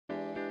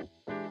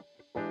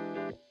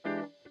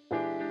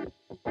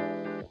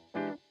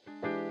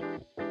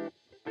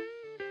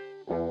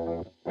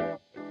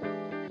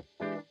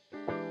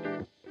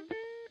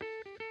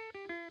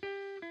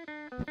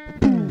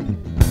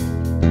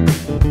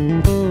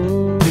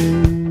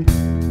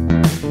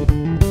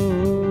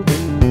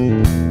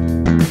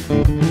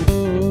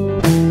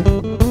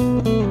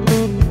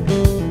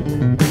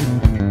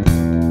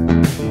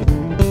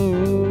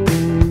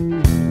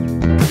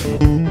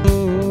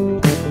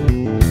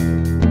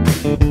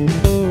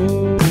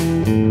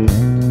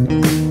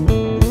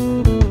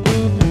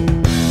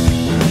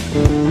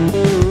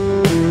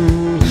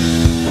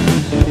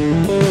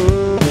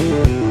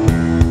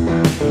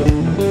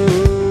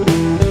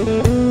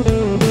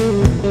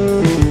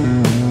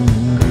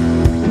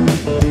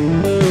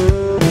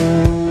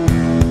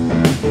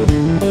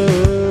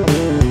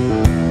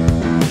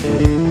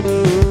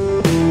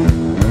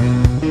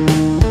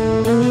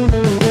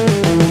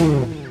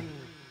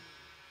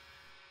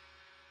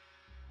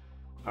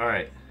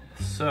Alright,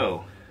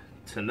 so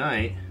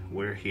tonight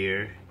we're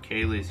here.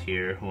 Kaylee's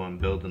here, who I'm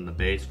building the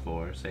base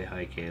for. Say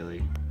hi,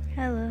 Kaylee.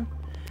 Hello.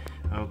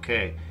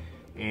 Okay,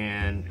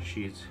 and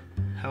she's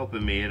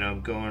helping me, and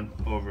I'm going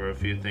over a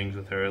few things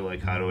with her,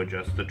 like how to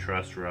adjust the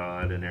truss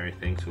rod and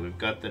everything. So we've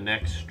got the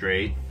neck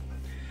straight.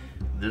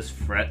 This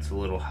fret's a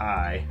little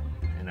high,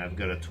 and I've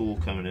got a tool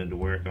coming in to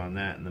work on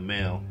that in the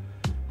mail.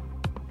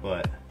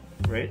 But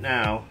right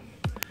now,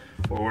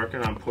 we're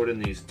working on putting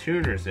these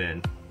tuners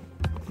in.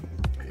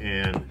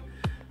 And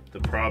the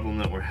problem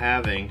that we're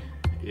having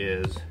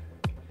is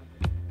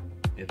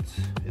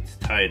it's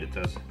tight.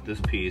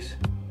 This piece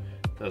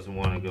doesn't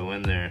want to go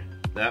in there.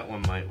 That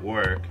one might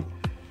work.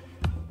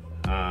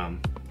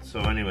 So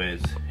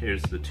anyways,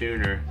 here's the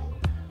tuner.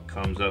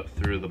 Comes up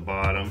through the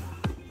bottom.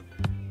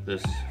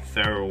 This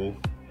ferrule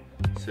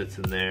sits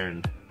in there,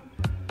 and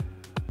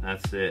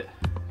that's it.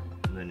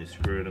 And then you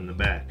screw it in the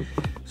back.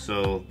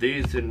 So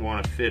these didn't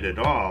want to fit at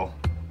all,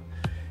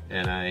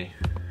 and I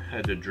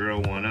had to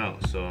drill one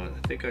out. So I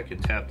think I can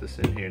tap this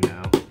in here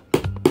now.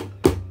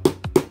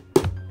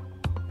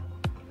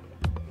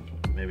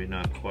 Maybe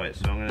not quite.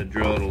 So I'm going to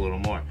drill it a little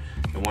more.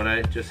 And what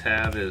I just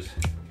have is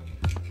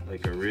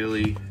like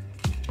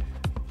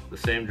the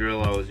same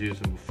drill I was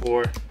using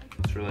before.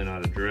 It's really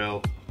not a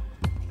drill.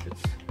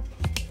 It's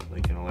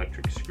like an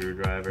electric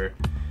screwdriver.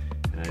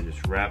 And I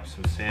just wrap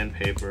some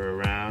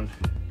sandpaper around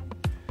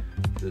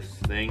this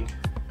thing,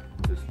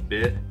 this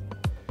bit.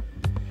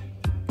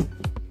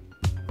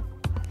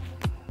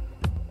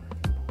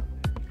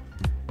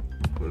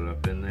 Put it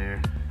up in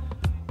there,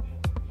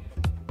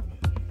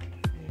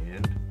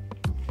 and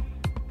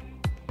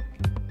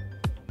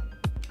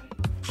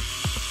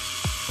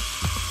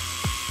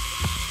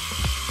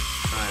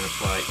try and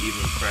apply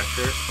even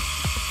pressure.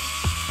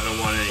 I don't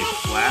want any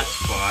flat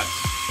spots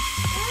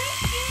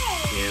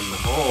in the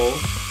hole.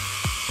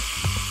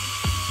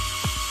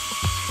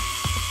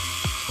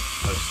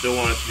 I still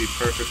want it to be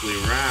perfectly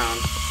round,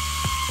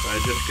 but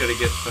I just got to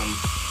get some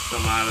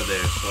out of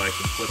there so I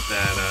can put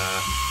that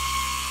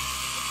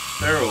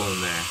ferrule in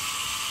there.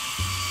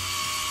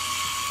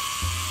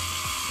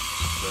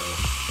 So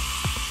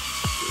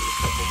do a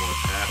couple more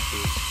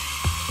passes.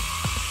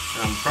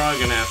 I'm probably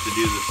gonna have to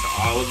do this to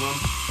all of them,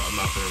 so I'm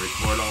not gonna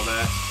record all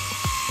that.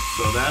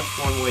 So that's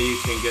one way you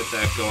can get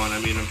that going. I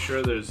mean, I'm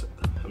sure there's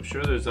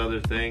other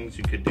things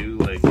you could do,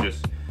 like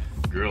just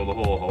drill the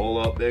whole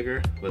hole out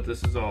bigger, but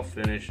this is all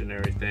finished and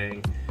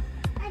everything.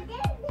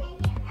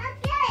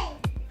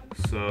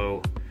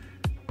 So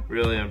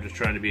really, I'm just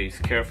trying to be as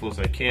careful as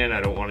I can. I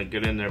don't want to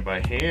get in there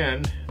by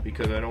hand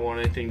because I don't want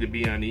anything to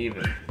be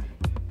uneven.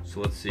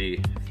 So let's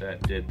see if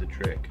that did the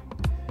trick.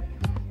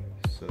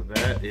 So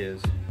that is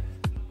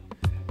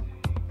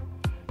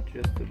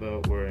just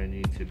about where I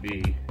need to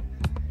be.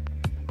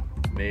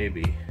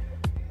 Maybe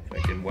if I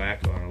can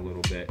whack on a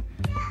little bit.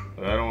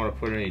 But I don't want to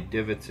put any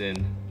divots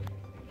in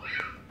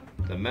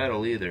the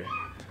metal either.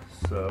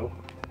 So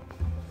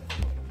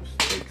just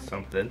take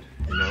something,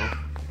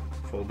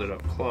 folded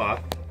up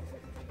cloth.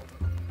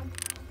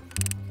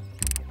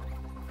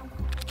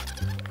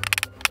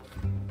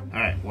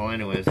 Alright, well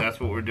anyways,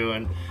 that's what we're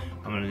doing.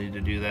 I'm going to need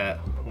to do that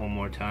one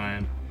more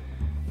time.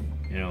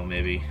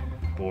 Maybe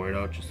bore it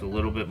out just a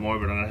little bit more,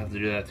 but I'm going to have to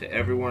do that to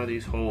every one of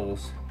these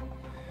holes.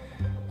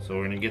 So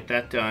we're going to get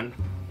that done,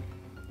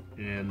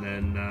 and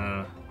then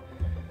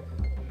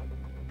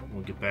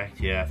we'll get back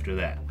to you after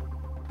that.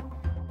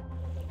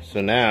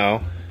 So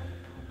now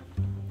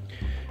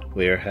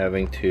we are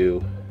having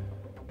to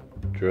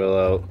drill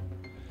out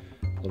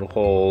little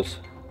holes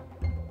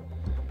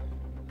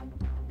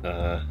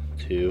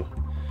to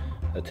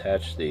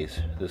attach these.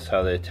 This is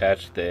how they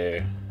attach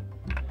there.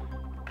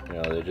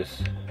 They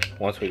just,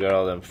 once we got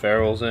all them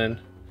ferrules in,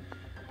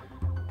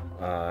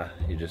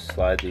 you just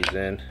slide these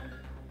in,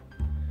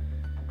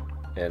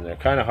 and they're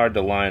kind of hard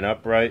to line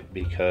up right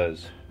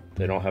because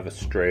they don't have a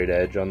straight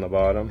edge on the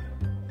bottom.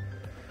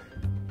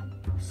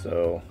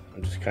 So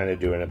I'm just kind of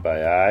doing it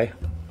by eye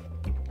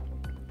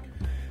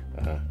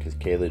because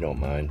Kaylee don't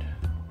mind.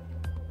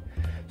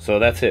 So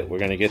that's it. We're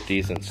gonna get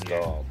these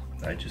installed.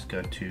 I just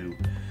got to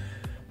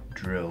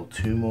drill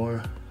 2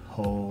 more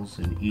holes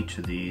in each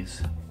of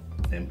these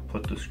and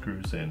put the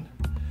screws in.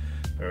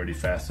 They're already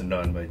fastened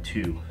on by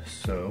 2.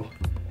 So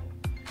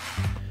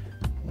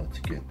let's let's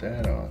get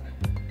that on.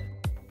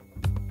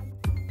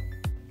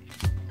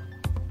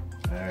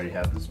 I already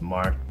have this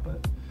marked,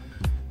 but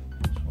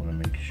just want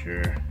to make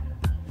sure.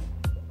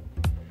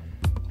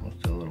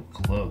 Looks a little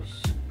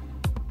close.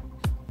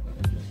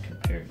 I just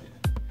compared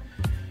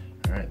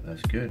it. Alright,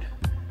 that's good.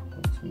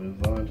 Let's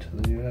move on to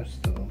the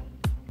rest of them.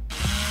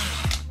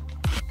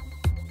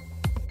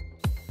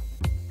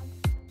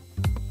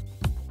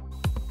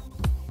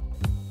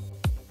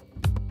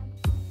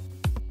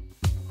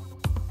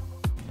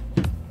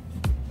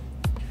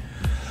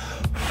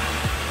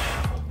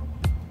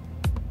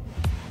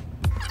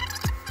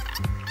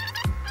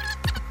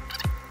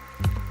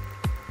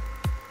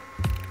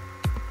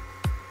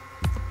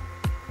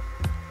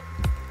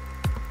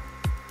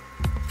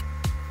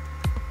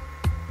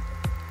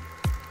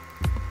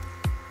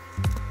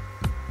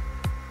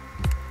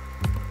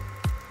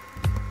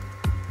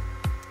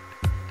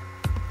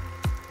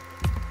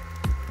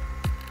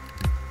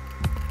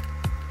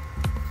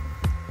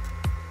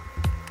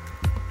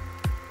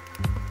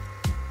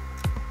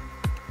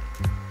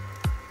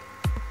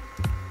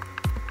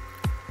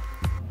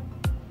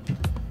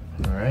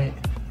 Alright,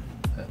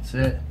 that's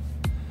it.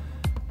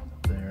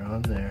 They're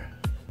on there.